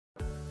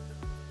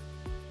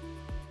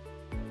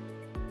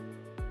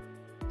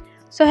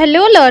So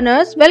hello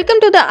learners, welcome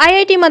to the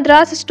IIT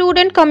Madras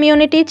student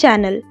community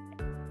channel.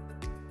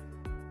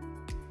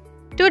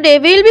 Today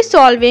we will be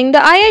solving the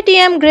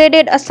IITM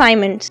graded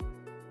assignments.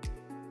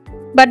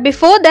 But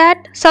before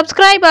that,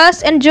 subscribe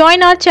us and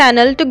join our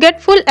channel to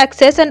get full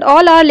access and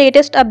all our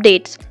latest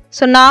updates.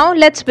 So now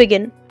let's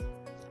begin.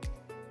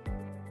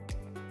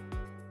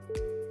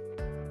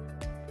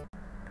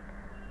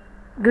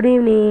 Good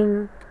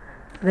evening.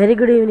 Very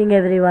good evening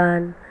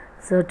everyone.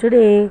 So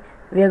today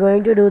we are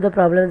going to do the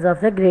problems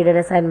of the graded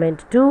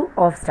assignment 2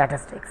 of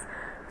statistics.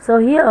 So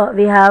here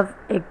we have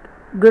a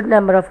good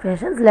number of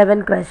questions,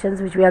 11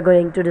 questions which we are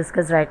going to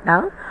discuss right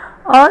now.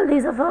 All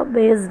these are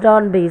based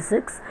on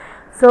basics.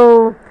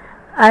 So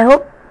I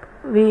hope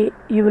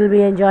you will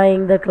be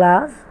enjoying the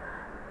class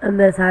and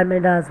the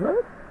assignment as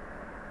well.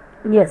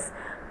 Yes.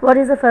 What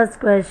is the first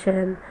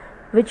question?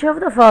 Which of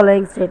the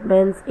following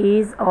statements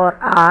is or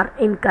are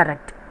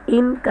incorrect?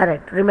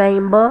 Incorrect.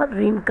 Remember,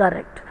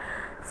 incorrect.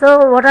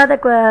 So what are the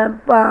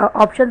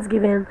options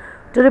given?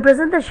 To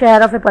represent the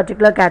share of a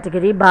particular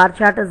category, bar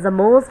chart is the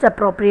most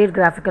appropriate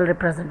graphical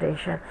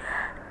representation.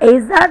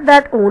 Is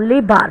that only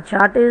bar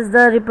chart is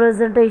the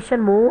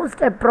representation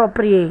most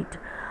appropriate?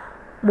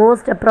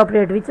 Most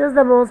appropriate. Which is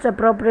the most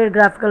appropriate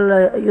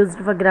graphical used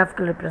for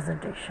graphical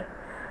representation?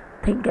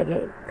 Think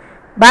again.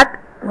 But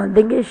one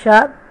thing is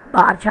sure,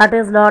 bar chart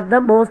is not the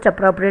most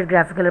appropriate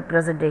graphical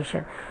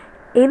representation.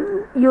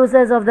 In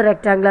uses of the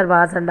rectangular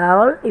bars and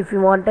all, if you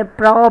want a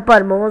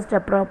proper most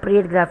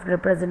appropriate graphical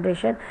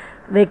representation,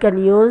 we can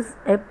use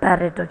a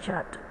Pareto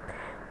chart.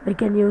 We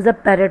can use a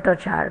Pareto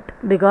chart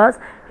because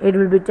it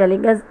will be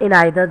telling us in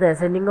either the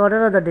ascending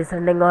order or the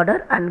descending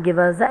order and give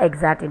us the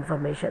exact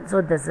information. So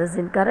this is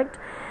incorrect.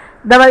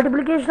 The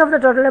multiplication of the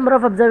total number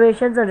of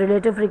observations and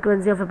relative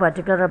frequency of a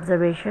particular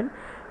observation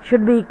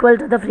should be equal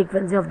to the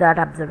frequency of that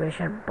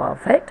observation.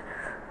 Perfect.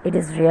 It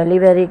is really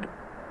very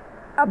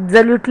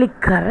absolutely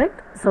correct.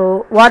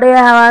 So what they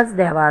have asked?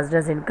 They have asked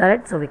us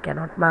incorrect, so we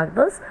cannot mark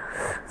this.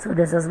 So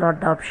this is not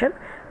the option.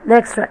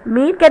 Next one,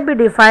 mean can be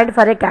defined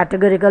for a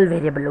categorical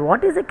variable.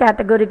 What is a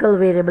categorical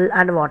variable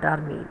and what are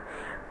mean?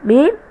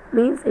 Mean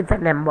means it's a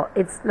number.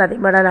 It's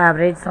nothing but an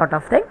average sort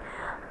of thing.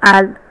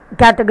 And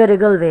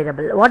categorical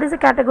variable. What is a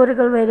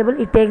categorical variable?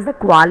 It takes the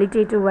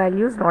qualitative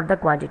values, not the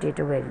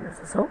quantitative values.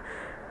 So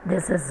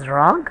this is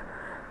wrong.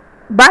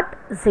 But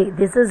see,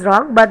 this is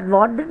wrong, but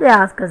what did they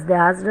ask us? They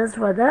asked us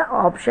for the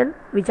option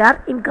which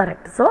are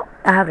incorrect. So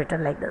I have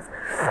written like this.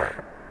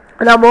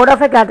 Now mode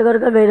of a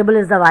categorical variable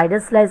is the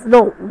widest slice.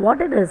 No, what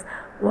it is?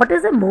 What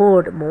is a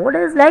mode? Mode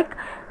is like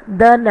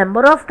the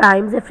number of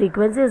times a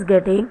frequency is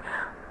getting,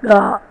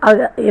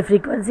 a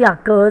frequency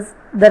occurs,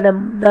 the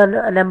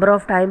number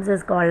of times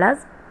is called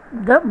as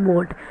the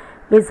mode.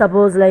 We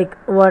suppose like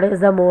what is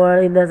the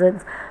mode in the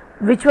sense,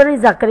 which one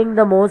is occurring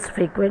the most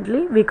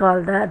frequently, we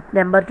call that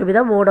number to be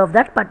the mode of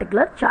that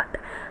particular chart.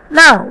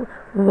 Now,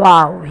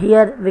 wow,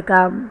 here we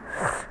come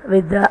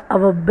with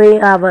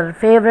our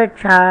favorite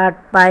chart,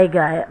 pie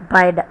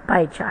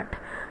chart.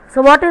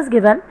 So what is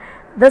given?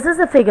 This is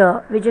a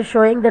figure which is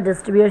showing the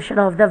distribution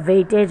of the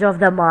weightage of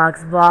the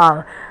marks.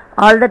 Wow.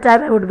 All the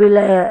time I would be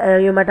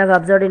you might have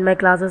observed in my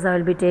classes, I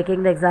will be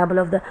taking the example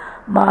of the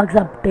marks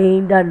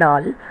obtained and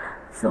all.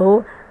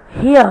 So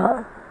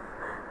here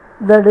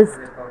the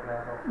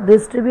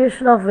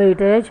distribution of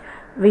weightage,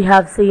 we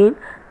have seen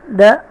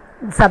the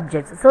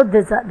subjects. So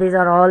these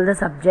are all the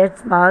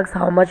subjects marks,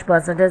 how much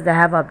percentage they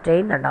have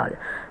obtained and all.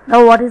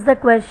 Now what is the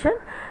question?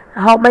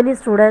 How many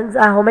students,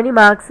 how many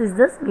marks is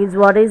this? Means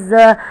what is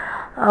the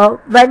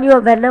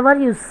whenever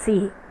you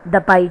see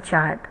the pie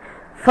chart,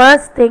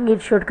 first thing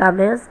it should come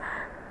is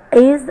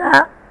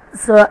the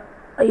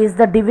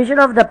division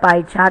of the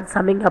pie chart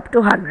summing up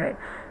to 100.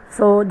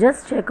 So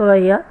just check over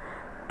here,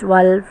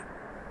 12,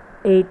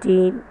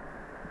 18,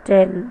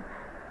 10,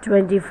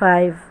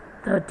 25,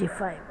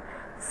 35.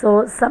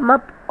 So sum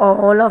up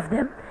all of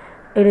them.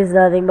 It is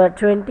nothing but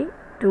 20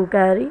 to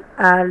carry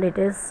and it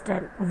is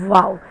 10.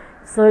 Wow.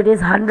 So it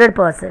is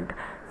 100%.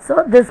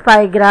 So this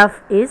pie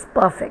graph is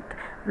perfect.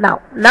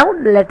 Now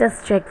let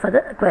us check for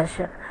the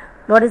question.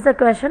 What is the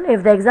question?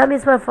 If the exam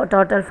is for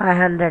total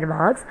 500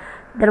 marks,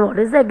 then what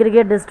is the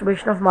aggregate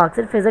distribution of marks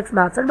in physics,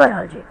 maths and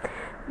biology?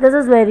 This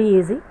is very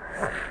easy.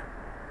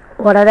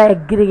 What are the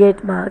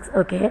aggregate marks?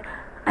 Okay.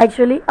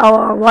 Actually,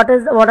 what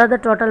are the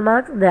total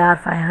marks? They are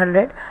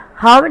 500.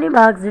 How many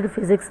marks did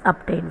physics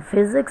obtain?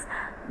 Physics,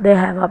 they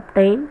have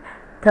obtained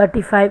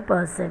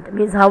 35%.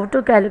 Means how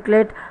to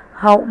calculate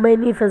how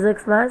many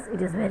physics marks?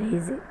 It is very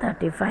easy.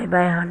 35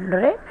 by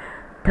 100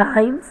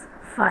 times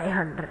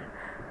 500.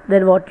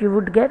 Then what you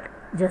would get?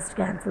 Just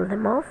cancel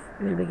them off.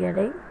 You will be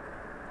getting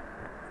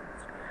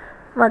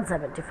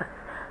 175.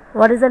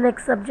 What is the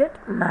next subject?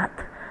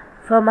 Math.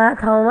 For math,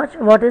 how much?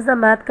 What is the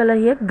math color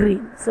here?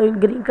 Green. So in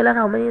green color,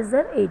 how many is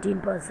there?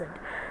 18%.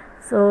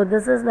 So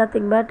this is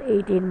nothing but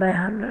 18 by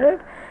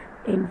 100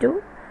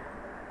 into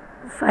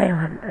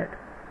 500.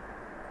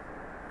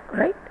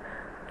 Right?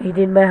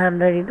 18 by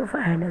 100 into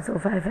 500. So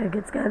 5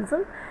 gets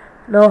cancelled.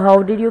 Now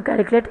how did you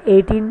calculate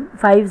 18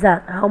 5s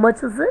are? How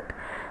much is it?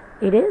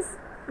 It is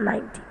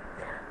 90.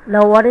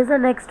 Now what is the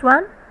next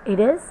one? It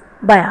is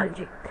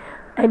biology.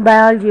 In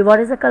biology, what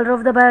is the color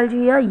of the biology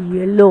here?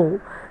 Yellow.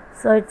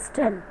 So it's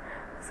 10.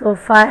 So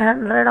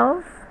 500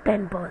 of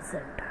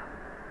 10%.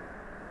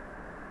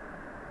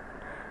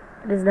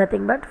 It is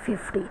nothing but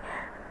 50.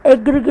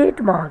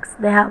 Aggregate marks.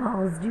 They have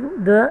asked you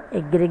the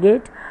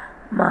aggregate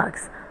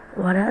marks.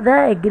 What are the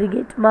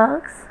aggregate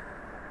marks?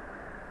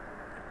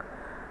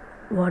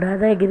 What are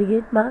the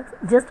aggregate marks?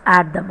 Just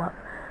add them up.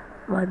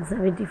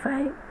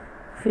 175,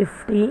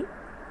 50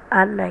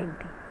 and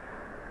 90.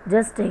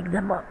 Just take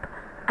them up.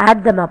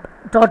 Add them up.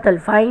 Total.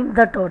 Find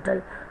the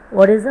total.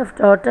 What is the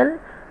total?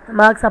 The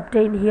marks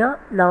obtained here.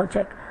 Now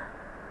check.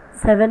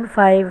 7,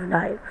 5,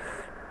 9,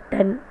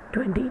 10,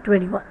 20,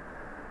 21.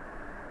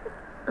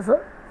 So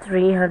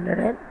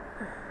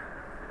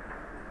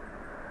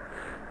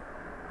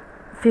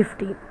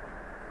 315.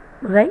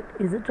 Right?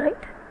 Is it right?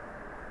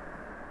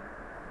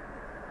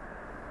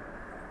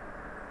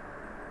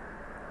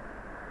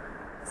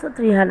 So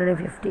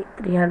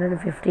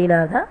 315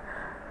 are the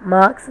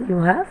marks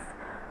you have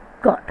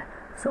got.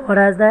 So what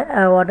is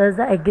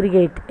the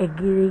aggregate?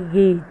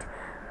 Aggregate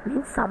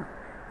means sum.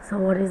 So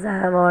what is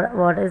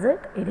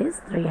it? It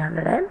is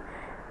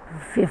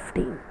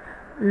 315.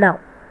 Now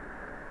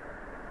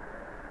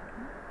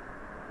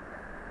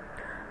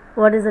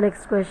what is the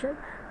next question?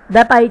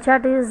 The pie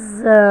chart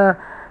is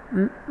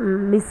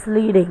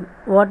misleading.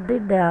 What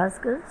did they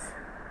ask us?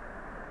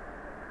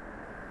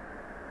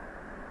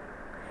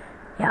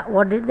 Yeah,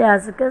 what did they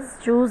ask us?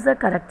 Choose the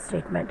correct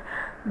statement.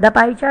 The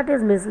pie chart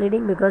is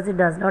misleading because it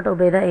does not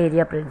obey the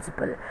area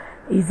principle.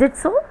 Is it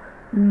so?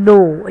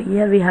 No.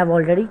 Here we have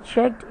already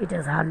checked. It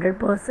is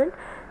 100%.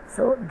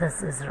 So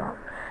this is wrong.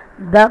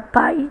 The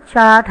pie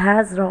chart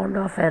has round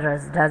off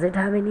errors. Does it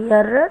have any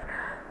error?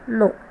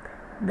 No.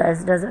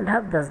 This doesn't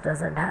have. This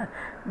doesn't have.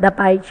 The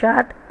pie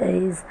chart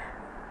is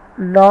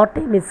not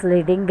a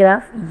misleading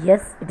graph.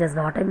 Yes, it is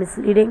not a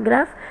misleading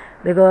graph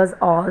because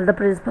all the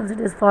principles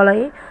it is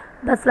following.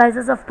 The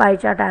slices of pie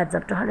chart adds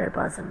up to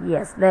 100%.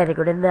 Yes, very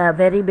good. In the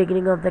very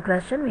beginning of the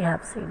question we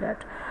have seen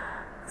it.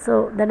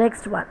 So the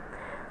next one.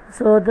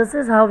 So this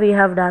is how we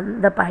have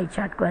done the pie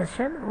chart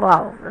question.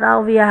 Wow.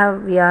 Now we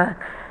are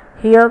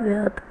here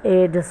with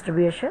a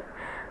distribution.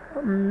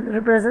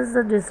 Represents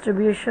the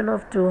distribution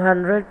of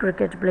 200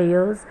 cricket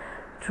players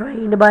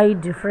trained by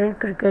different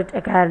cricket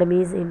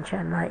academies in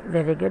Chennai.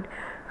 Very good.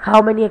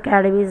 How many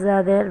academies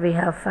are there? We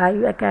have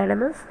 5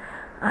 academies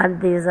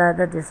and these are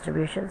the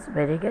distributions.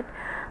 Very good.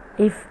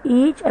 If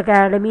each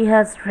academy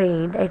has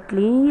trained at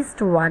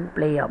least one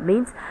player,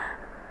 means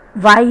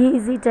why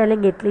is he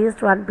telling at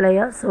least one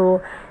player?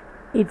 So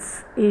it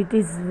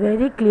is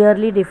very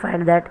clearly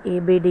defined that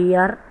ABD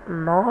are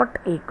not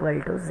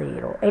equal to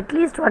 0. At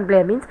least one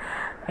player means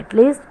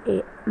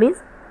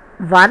means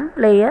one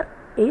player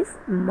is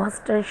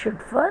must and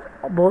should for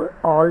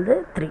all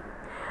the 3.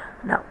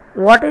 Now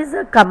what is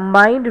the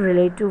combined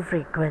relative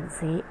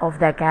frequency of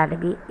the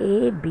academy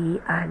A,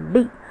 B and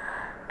D?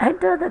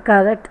 Enter the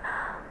correct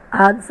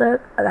answer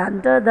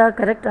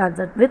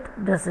with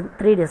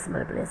 3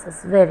 decimal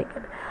places. Very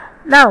good.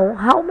 Now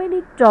how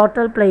many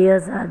total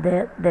players are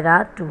there? There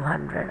are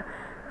 200.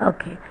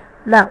 Okay.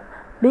 Now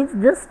means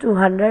this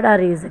 200 are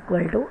is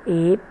equal to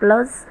A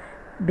plus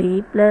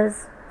B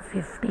plus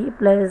 50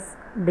 plus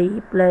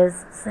D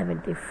plus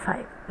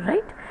 75.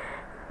 Right?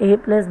 A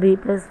plus B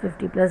plus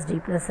 50 plus D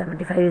plus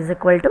 75 is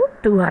equal to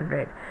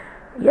 200.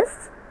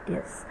 Yes?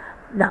 Yes.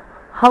 Now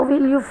how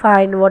will you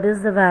find what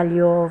is the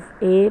value of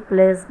A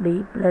plus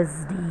B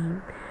plus D?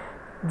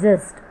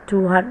 Just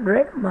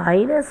 200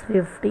 minus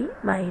 50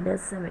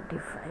 minus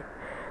 75.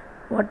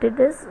 What it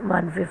is?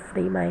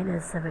 150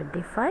 minus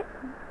 75.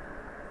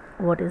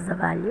 What is the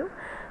value?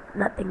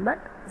 Nothing but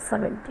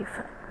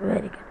 75.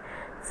 Very good.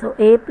 So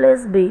A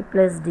plus B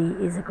plus D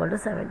is equal to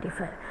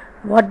 75.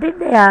 What did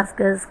they ask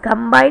us?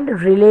 Combined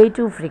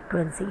relative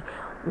frequency.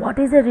 What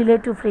is a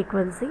relative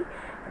frequency?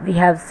 We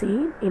have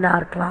seen in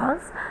our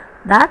class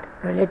that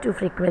relative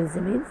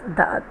frequency means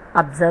the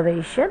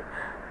observation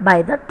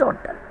by the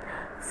total.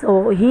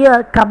 So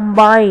here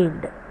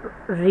combined,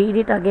 read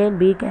it again,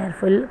 be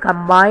careful,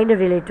 combined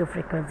relative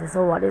frequency.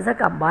 So what is the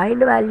combined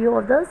value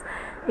of this?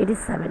 It is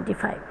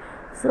 75.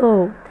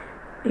 So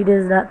it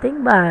is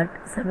nothing but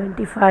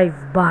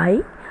 75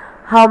 by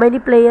how many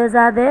players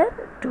are there?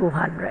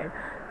 200.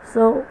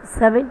 So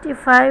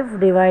 75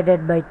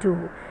 divided by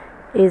 2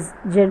 is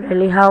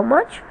generally how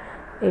much?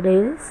 It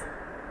is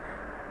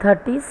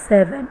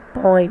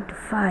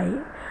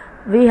 37.5.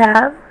 We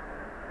have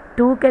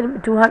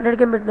 200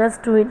 can be plus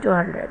 2 into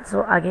 100.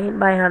 So again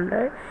by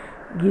 100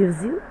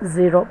 gives you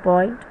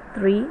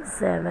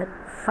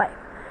 0.375.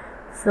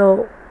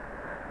 So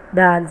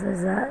the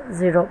answers are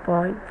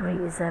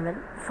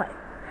 0.375.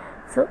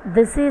 So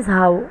this is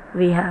how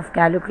we have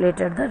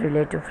calculated the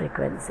relative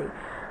frequency.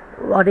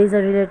 What is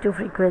the relative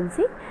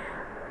frequency?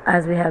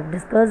 As we have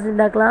discussed in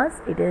the class,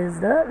 it is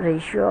the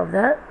ratio of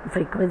the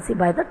frequency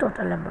by the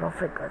total number of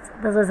frequencies.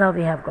 This is how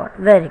we have got.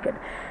 Very good.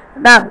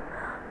 Now,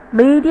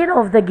 median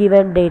of the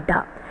given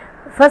data.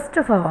 First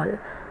of all,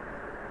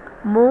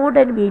 Mode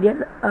and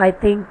median, I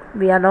think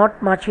we are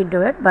not much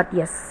into it, but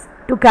yes,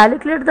 to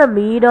calculate the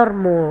median or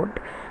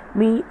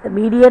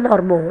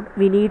mode,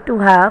 we need to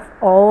have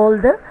all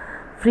the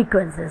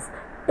frequencies.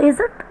 Is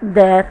it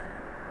there?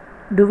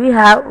 Do we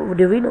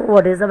know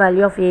what is the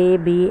value of A,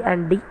 B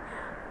and D?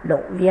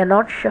 No, we are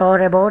not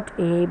sure about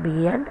A,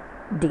 B and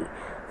D.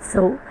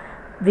 So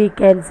we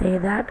can say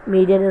that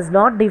median is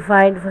not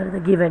defined for the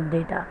given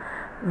data.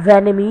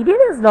 When a median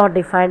is not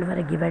defined for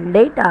a given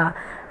data,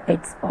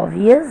 it's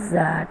obvious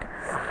that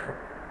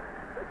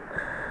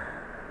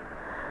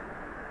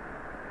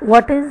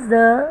what is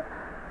the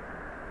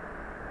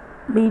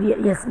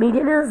median? Yes,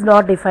 median is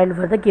not defined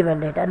for the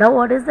given data. Now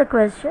what is the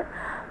question?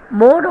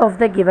 Mode of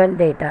the given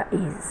data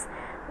is.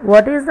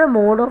 What is the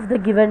mode of the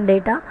given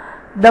data?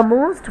 The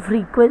most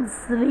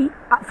frequently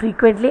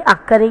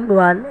occurring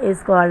one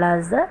is called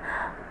as the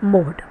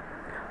mode,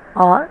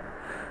 or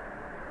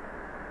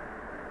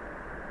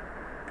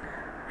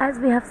as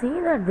we have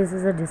seen that this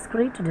is a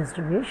discrete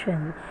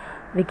distribution,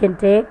 we can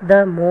take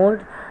the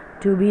mode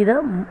to be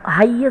the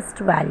highest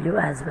value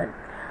as well.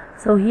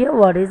 So here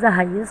what is the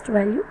highest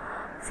value?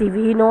 See,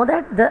 we know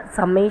that the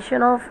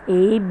summation of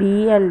A,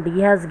 B and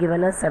D has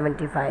given us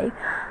 75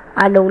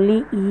 and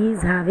only E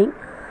is having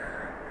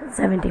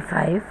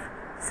 75.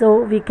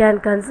 So we can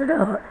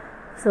consider,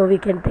 so we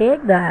can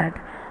take that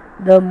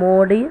the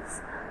mode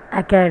is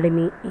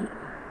Academy E.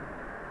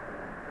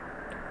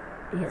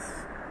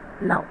 Yes.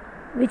 Now,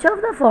 which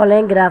of the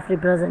following graph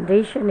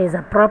representation is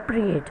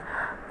appropriate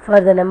for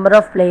the number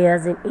of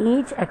players in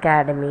each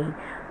academy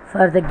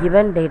for the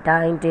given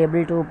data in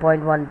table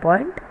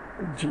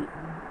 2.1.g?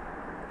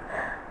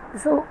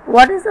 So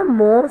what is the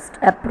most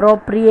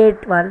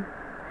appropriate one?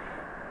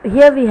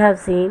 Here we have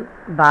seen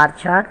bar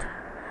chart,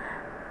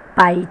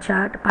 pie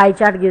chart. Pie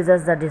chart gives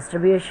us the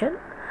distribution,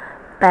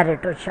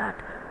 Pareto chart.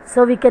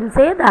 So we can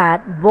say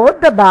that both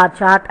the bar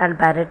chart and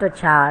Pareto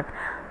chart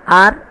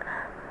are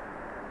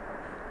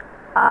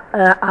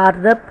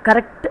the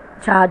correct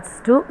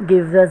charts to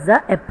give us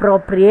the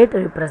appropriate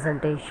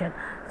representation.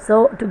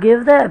 So to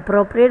give the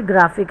appropriate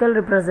graphical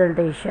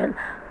representation,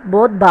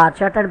 both bar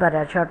chart and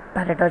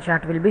Pareto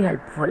chart will be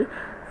helpful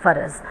for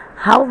us.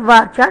 How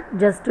bar chart?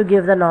 Just to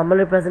give the normal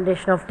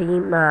representation of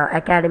team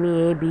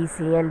academy A, B,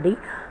 C and D.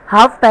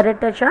 Half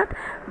Pareto chart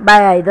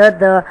by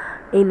either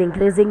in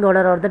increasing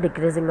order or the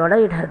decreasing order,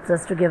 it helps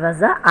us to give us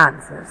the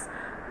answers.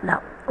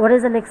 Now what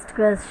is the next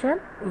question?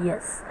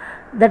 Yes,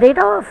 the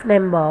data of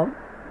number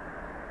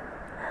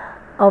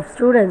of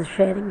students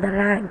sharing the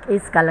rank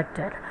is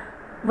collected.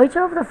 Which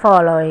of the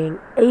following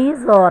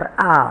is or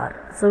are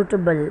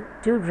suitable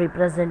to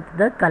represent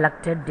the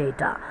collected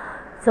data?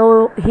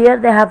 So here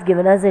they have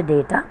given us a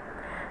data.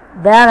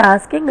 They are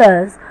asking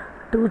us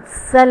to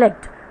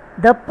select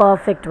the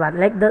perfect one,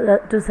 like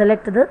to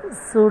select the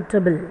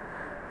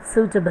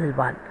suitable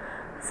one.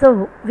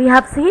 So we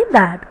have seen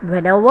that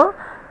whenever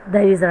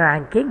there is a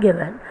ranking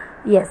given,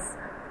 yes,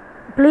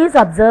 please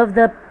observe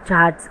the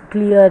charts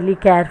clearly,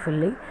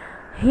 carefully.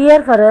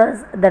 Here for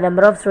us the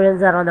number of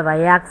students are on the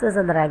y-axis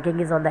and the ranking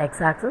is on the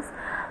x-axis.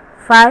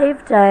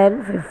 5,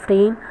 10,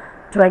 15,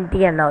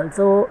 20 and all.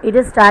 So it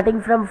is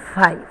starting from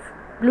 5.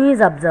 Please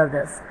observe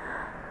this.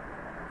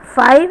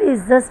 5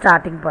 is the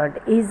starting point.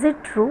 Is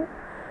it true?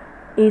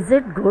 Is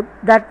it good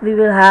that we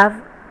will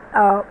have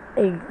a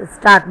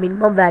start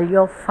minimum value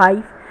of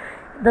 5?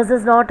 This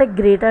is not a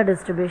greater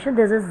distribution.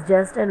 This is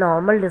just a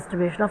normal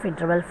distribution of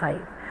interval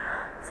 5.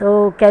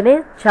 So can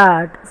a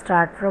chart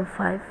start from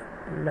 5?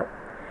 No.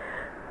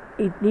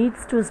 It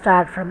needs to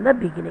start from the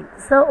beginning.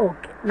 So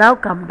okay, now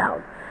come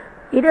down.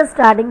 It is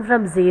starting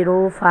from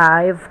 0,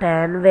 5,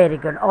 10. Very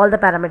good. All the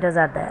parameters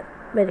are there.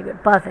 Very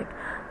good. Perfect.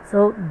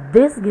 So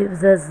this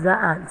gives us the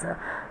answer.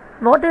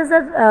 What is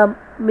the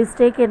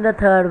mistake in the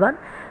third one?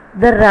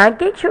 The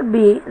ranking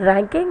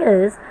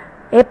is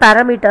a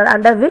parameter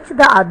under which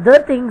the other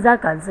things are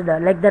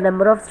considered, like the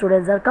number of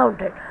students are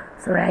counted.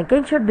 So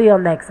ranking should be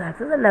on the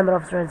x-axis and number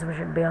of students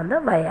should be on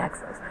the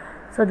y-axis.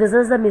 So this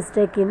is the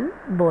mistake in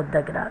both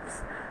the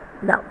graphs.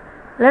 Now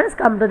let us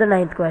come to the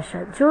 9th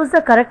question. Choose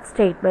the correct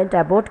statement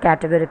about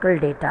categorical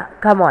data.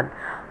 Come on.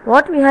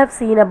 What we have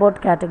seen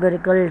about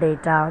categorical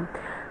data?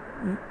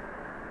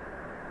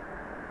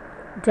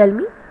 Tell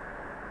me.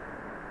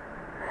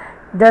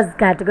 Does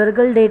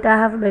categorical data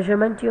have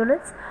measurement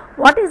units?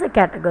 What is a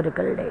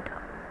categorical data?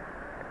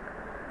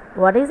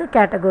 What is a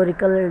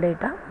categorical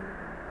data?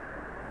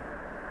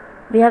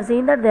 We have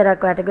seen that there are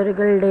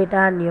categorical data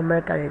and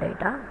numerical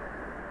data.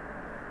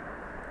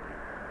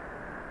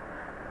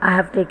 I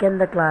have taken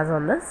the class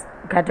on this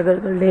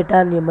categorical data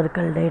and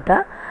numerical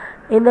data.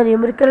 In the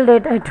numerical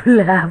data, it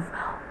will have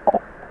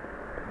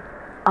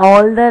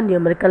all the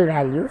numerical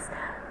values.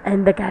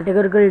 And the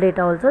categorical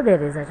data also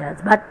there is a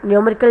chance, but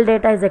numerical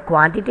data is a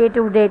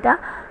quantitative data,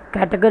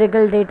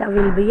 categorical data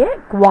will be a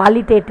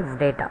qualitative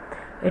data.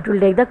 It will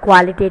take the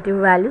qualitative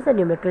values and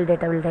numerical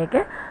data will take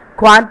a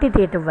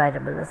quantitative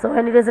variable. So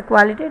when it is a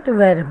qualitative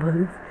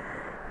variable,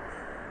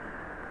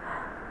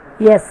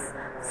 yes,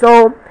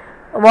 so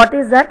what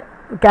is that?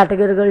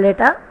 Categorical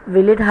data,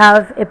 will it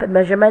have a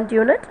measurement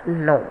unit?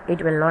 No,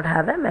 it will not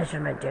have a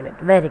measurement unit.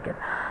 Very good.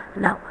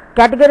 Now,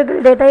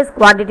 categorical data is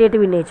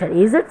quantitative in nature.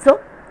 Is it so?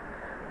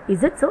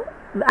 Is it so?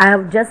 I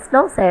have just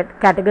now said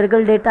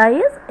categorical data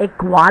is a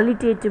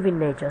qualitative in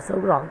nature. So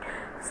wrong.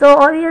 So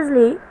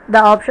obviously the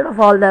option of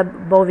all the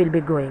above will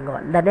be going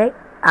on. The next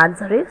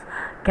answer is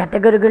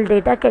categorical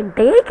data can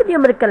take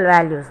numerical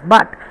values,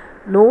 but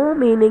no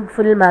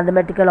meaningful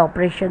mathematical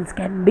operations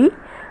can be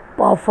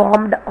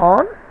performed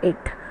on it.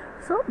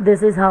 So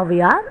this is how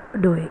we are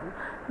doing.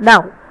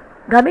 Now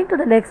coming to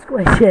the next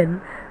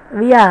question,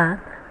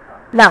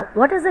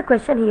 what is the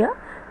question here?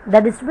 The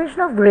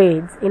distribution of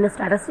grades in a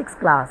statistics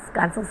class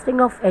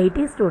consisting of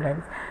 80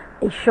 students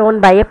is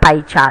shown by a pie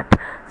chart.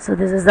 So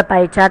this is the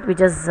pie chart which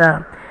is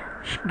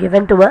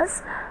given to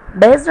us.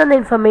 Based on the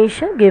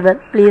information given,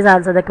 please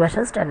answer the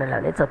questions 10 and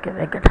 11. It's okay,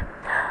 very good.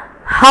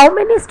 How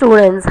many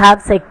students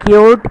have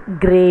secured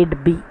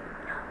grade B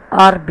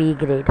or B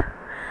grade?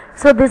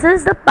 So this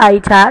is the pie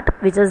chart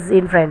which is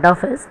in front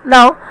of us.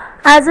 Now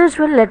as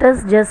usual, let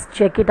us just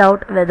check it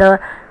out whether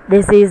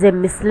this is a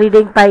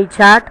misleading pie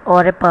chart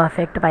or a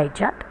perfect pie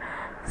chart.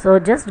 So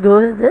just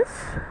go with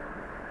this.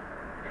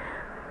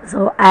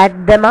 So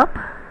add them up.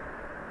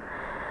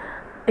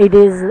 It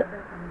is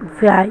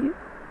 5.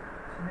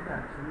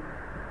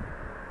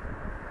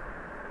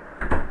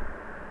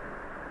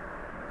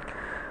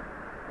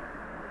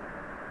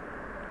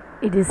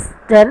 It is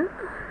 10.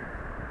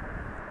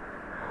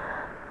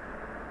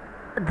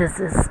 This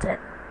is 10.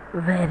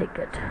 Very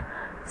good.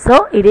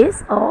 So it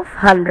is of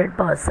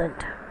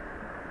 100%.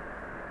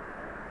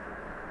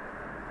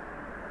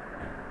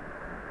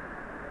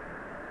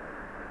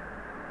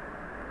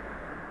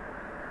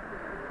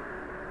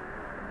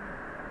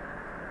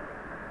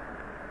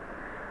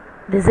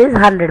 This is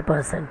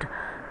 100%.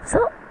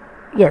 So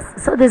yes,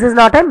 so this is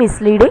not a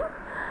misleading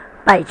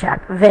pie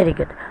chart. Very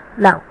good.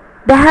 Now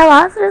they have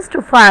asked us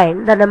to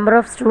find the number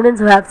of students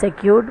who have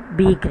secured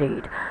B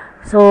grade.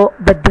 So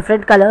the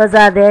different colors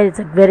are there. It's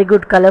a very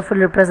good colorful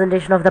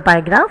representation of the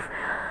pie graph.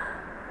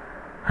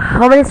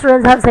 How many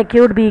students have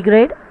secured B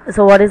grade?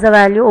 So what is the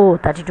value? Oh,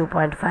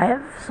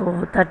 32.5. So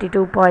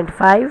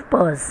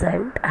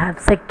 32.5% have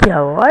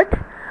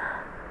secured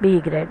B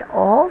grade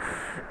of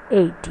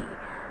 80.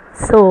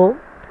 So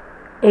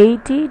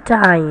 80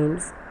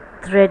 times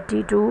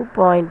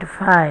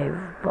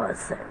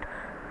 32.5%.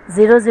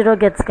 0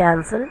 gets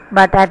cancelled,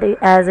 but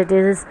as it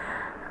is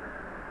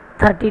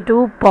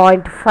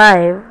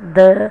 32.5,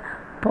 the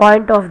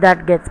point of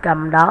that gets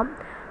come down.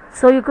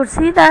 So you could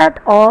see that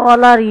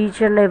all are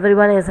each and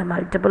everyone is a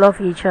multiple of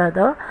each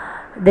other.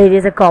 There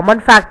is a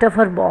common factor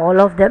for all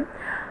of them.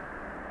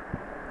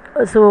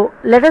 So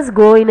let us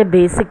go in a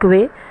basic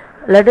way.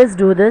 Let us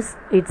do this.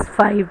 It's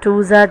 5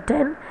 2s are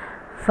 10.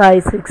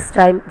 5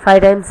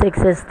 times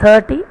 6 is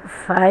 30.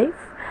 5.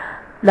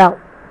 Now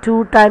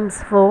 2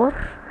 times 4.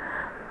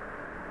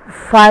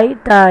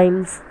 5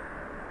 times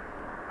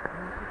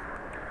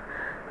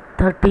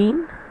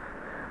 13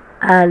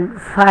 and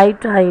 5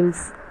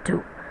 times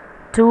 2.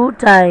 2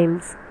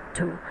 times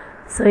 2.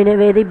 So in a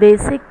very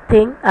basic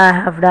thing I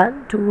have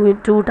done 2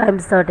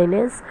 times 13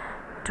 is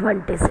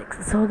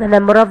 26. So the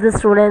number of the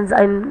students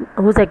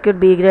who secured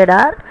B grade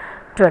are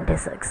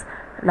 26.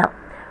 Now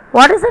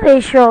what is the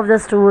ratio of the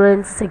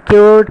students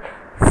secured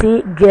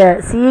C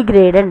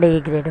grade and A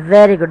grade?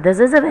 Very good. This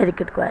is a very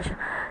good question.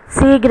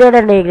 C grade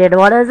and A grade.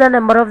 What is the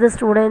number of the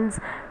students?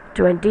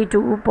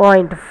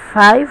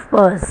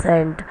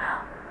 22.5%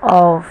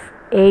 of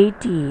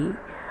 80.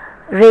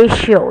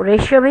 Ratio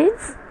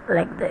means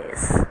like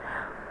this.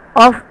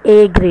 Of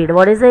A grade.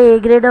 What is the A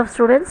grade of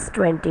students?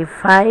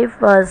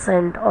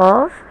 25%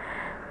 of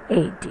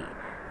 80.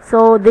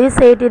 So this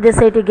 80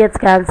 gets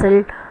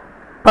cancelled.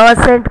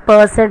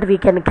 Percent we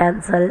can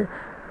cancel.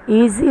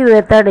 Easy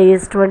method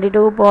is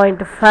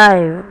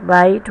 22.5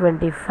 by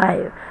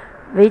 25,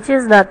 which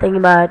is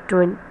nothing but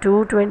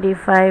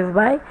 225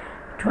 by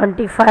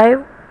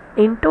 25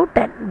 into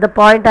 10. The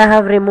point I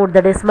have removed,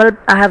 the decimal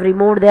I have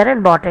removed there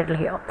and brought it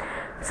here.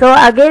 So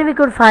again we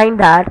could find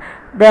that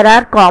there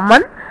are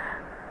common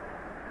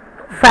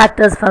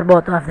factors for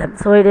both of them.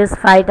 So it is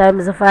 5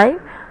 times 5,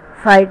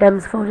 5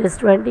 times 4 is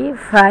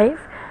 25,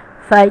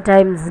 5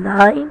 times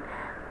 9,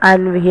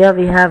 and here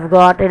we have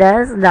got it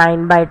as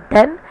 9 by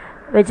 10,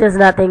 which is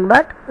nothing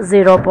but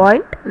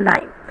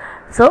 0.9.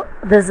 So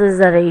this is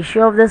the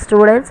ratio of the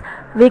students.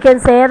 We can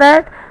say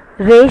that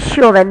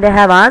ratio, when they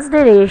have asked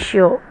a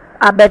ratio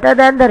better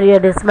than the real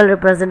decimal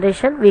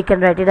representation, we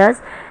can write it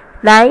as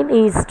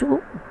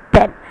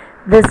 9:10.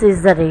 This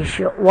is the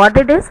ratio. What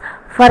it is?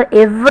 For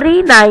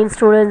every 9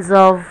 students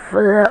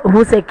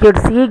who secured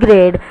C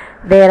grade,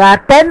 there are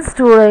 10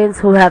 students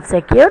who have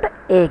secured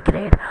A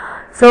grade.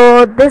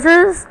 So this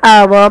is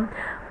our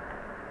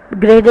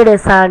graded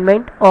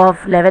assignment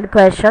of 11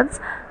 questions.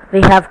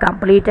 We have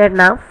completed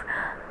now.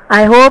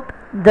 I hope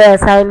the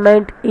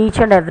assignment, each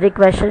and every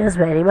question is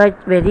very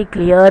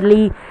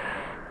clearly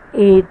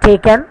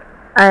taken,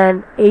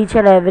 and each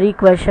and every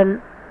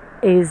question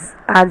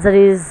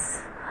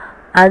answers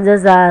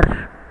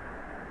are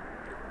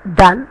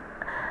done.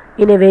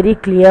 in a very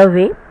clear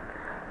way.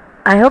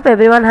 I hope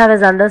everyone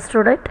has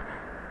understood it.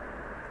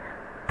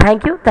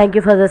 Thank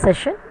you for the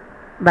session.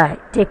 Bye.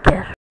 Take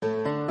care.